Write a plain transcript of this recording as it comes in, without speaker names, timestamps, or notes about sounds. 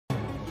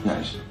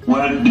Yes.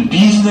 Well, the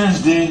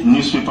Business Day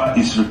newspaper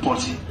is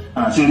reporting,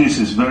 and I think this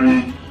is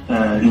very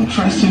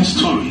interesting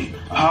story,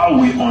 how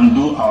we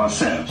undo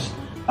ourselves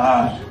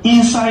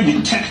inside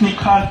the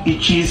technical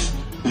itches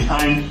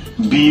behind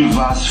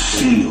Bivas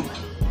failure.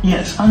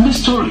 Yes, and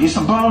this story is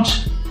about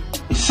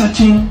a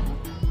certain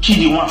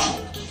Chidi Nwafor,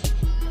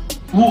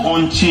 who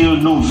until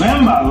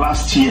November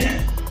last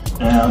year,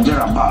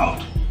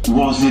 thereabout,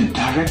 was the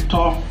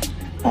director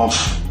of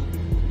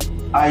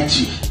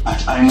IT at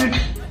INEC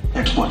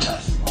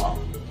headquarters.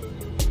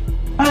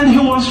 And he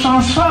was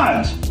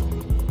transferred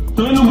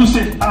to Enugu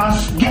State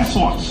as, guess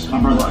what, my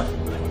brother?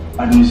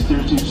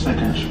 Administrative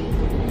secretary.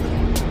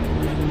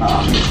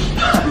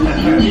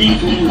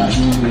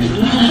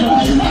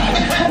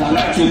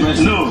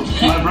 No,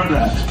 my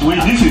brother,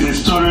 this is a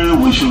story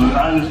we should,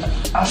 and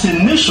as a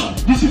nation,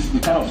 this is the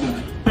kind of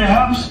thing.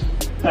 Perhaps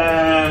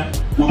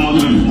we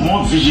must be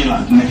more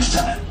vigilant next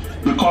time,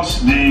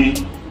 because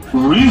the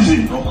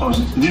reason, of course,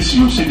 this,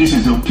 you say this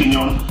is the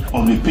opinion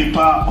of the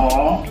paper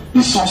or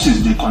the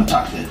sources they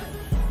contacted,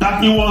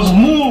 that it was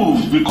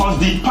moved because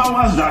the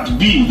powers that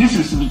be, this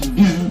is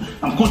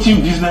I'm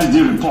quoting Business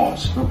Day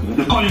reports, okay.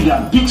 They call it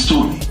their big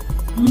story,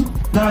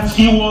 that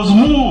he was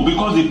moved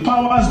because the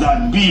powers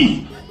that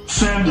be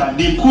felt that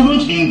they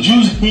couldn't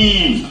induce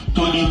him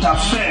to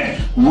interfere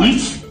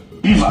with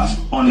Bivas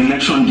on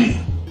election day.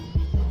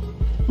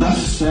 That's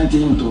sent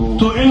him to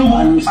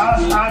Enugu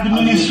as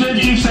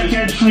administrative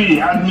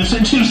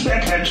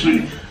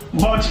secretary.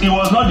 But he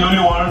was not the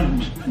only one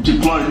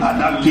deployed at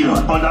that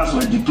period. Others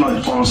were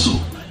deployed also.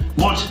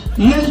 But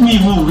let me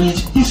even read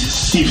his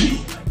CV.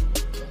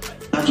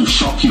 That will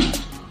shock you.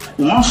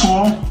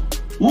 Nwafor,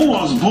 who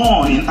was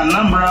born in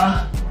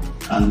Anambra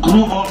and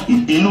grew up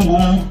in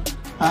Enugu,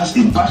 has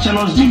a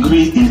bachelor's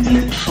degree in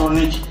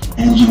electronic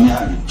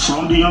engineering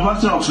from the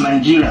University of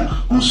Nigeria,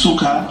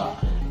 Nsukka,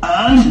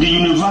 and the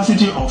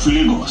University of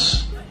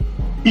Lagos.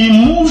 He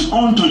moved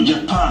on to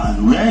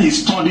Japan, where he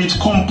studied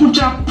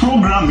computer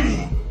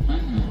programming.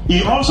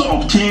 He also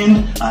obtained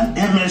an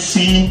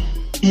MSc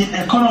in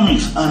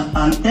economics and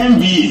an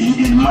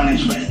MBA in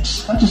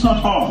management. That is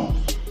not all.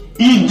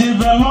 He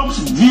developed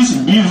this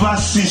Bivas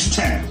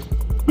system,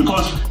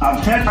 because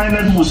I've heard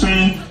INEC people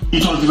saying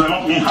it was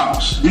developed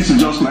in-house. This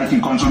is just like a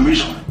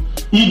confirmation.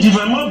 He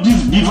developed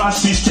this Bivas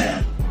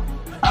system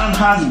and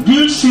has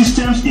built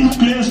systems in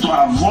place to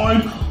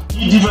avoid.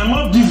 He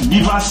developed this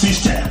Bivas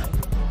system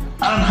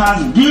and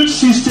has built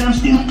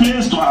systems in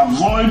place to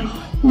avoid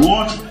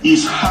what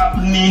is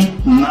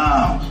happening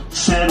now,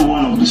 said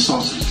one of the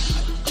sources.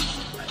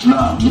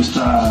 Now,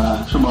 Mr.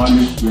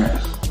 Shobali,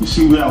 yes, you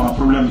see where our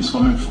problem is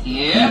coming from.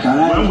 Yeah.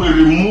 When we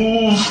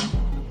remove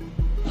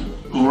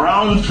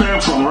round trail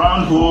from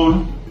round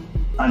hole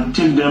and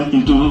take them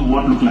into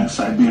what look like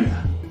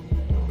Siberia.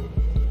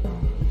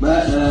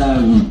 But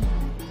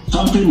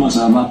something must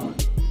have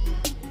happened.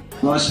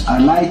 Because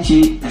an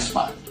IT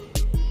expert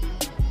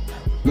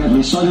that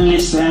we suddenly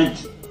sent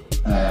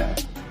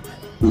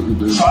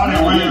far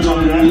away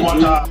from the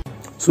headquarters.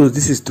 So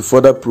this is to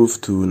further prove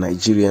to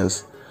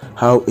Nigerians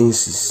how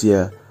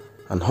insincere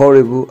and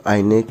horrible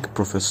INEC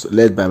professor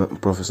led by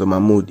Professor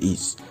Mahmood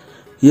is.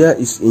 Here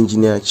is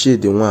Engineer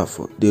Chidi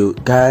Nwafor, the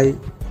guy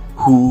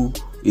who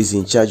is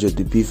in charge of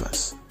the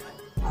Bivas,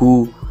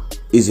 who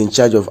is in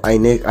charge of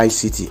INEC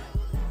ICT.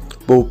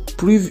 But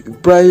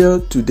prior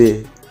to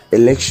the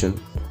election,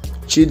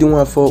 Chidi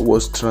Nwafor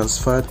was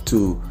transferred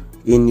to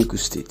Enugu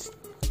State,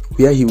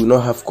 where he will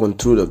not have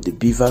control of the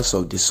Bivas,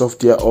 of the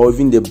software, or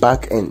even the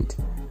back end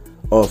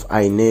of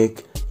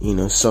INEC,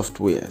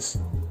 softwares.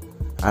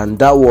 And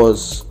that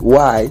was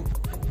why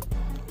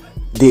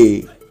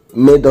they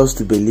made us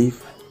to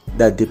believe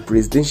that the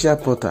presidential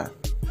portal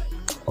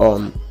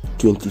on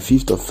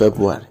 25th of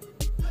February,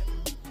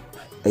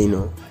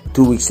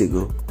 2 weeks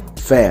ago,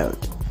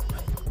 failed.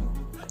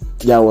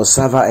 There was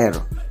server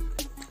error.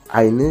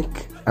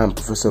 INEC and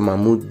Professor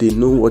Mahmood, they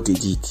know what they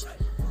did.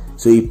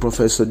 So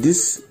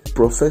this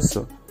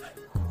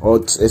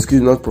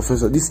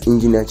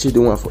engineer Chidi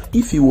Nwafor,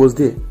 if he was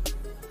there,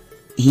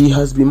 he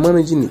has been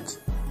managing it.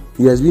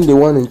 He has been the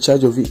one in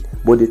charge of it,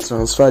 but they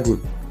transferred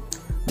him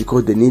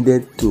because they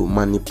needed to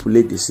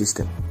manipulate the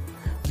system.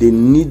 They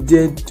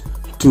needed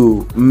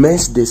to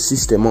mess the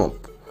system up.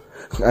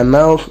 And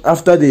now,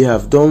 after they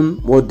have done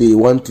what they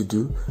want to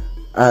do,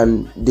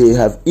 and they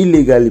have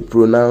illegally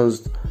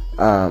pronounced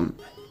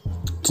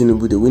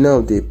Tinubu the winner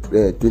of the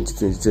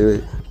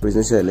 2023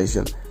 presidential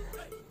election,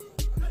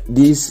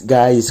 this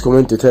guy is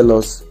coming to tell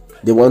us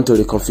they want to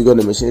reconfigure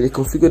the machine.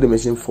 Reconfigure the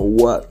machine for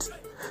what?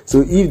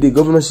 So if the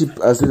governorship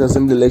and state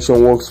assembly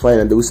election works fine,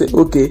 and they will say,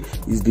 okay,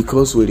 it's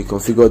because we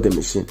reconfigured the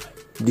machine.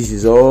 This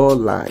is all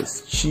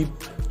lies,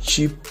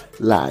 cheap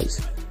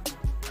lies.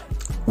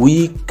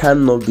 We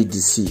cannot be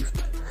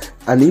deceived.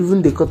 And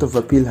even the Court of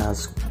Appeal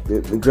has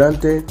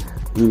granted,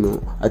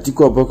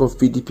 Atiku Abubakar of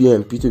PDP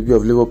and P2P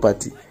of Labour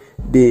Party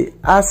the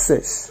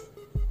access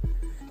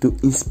to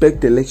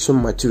inspect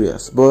election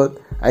materials. But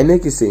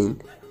INEC is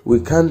saying we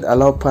can't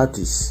allow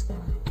parties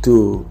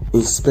to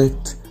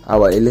inspect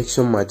our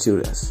election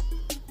materials.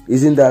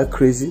 Isn't that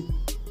crazy?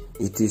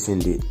 It is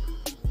indeed.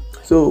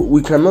 So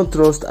we cannot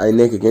trust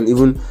INEC again.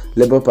 Even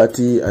Labour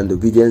Party and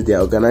Obedience, they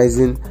are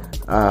organizing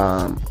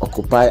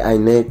Occupy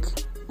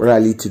INEC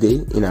rally today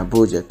in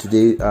Abuja.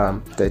 Today,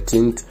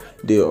 13th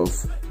day of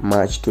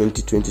March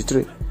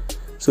 2023.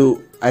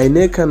 So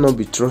INEC cannot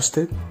be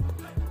trusted.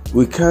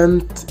 We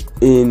can't,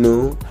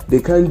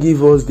 they can't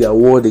give us their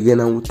word again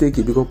and we'll take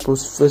it, because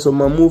Professor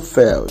Mahmoud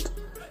failed.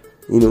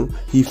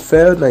 He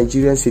failed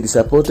Nigerians, he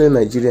disappointed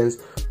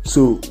Nigerians,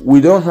 so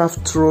we don't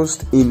have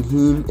trust in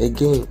him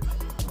again.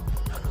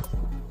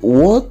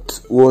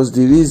 What was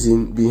the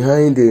reason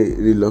behind the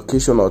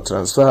relocation or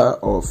transfer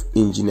of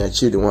Engineer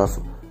Chidi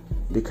Nwafor?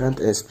 They can't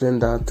explain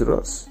that to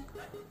us.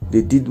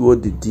 They did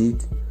what they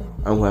did,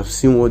 and we have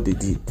seen what they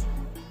did.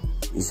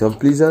 It's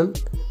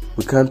unpleasant,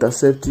 we can't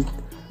accept it,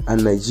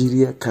 and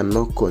Nigeria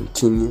cannot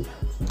continue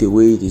the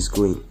way it is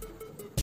going.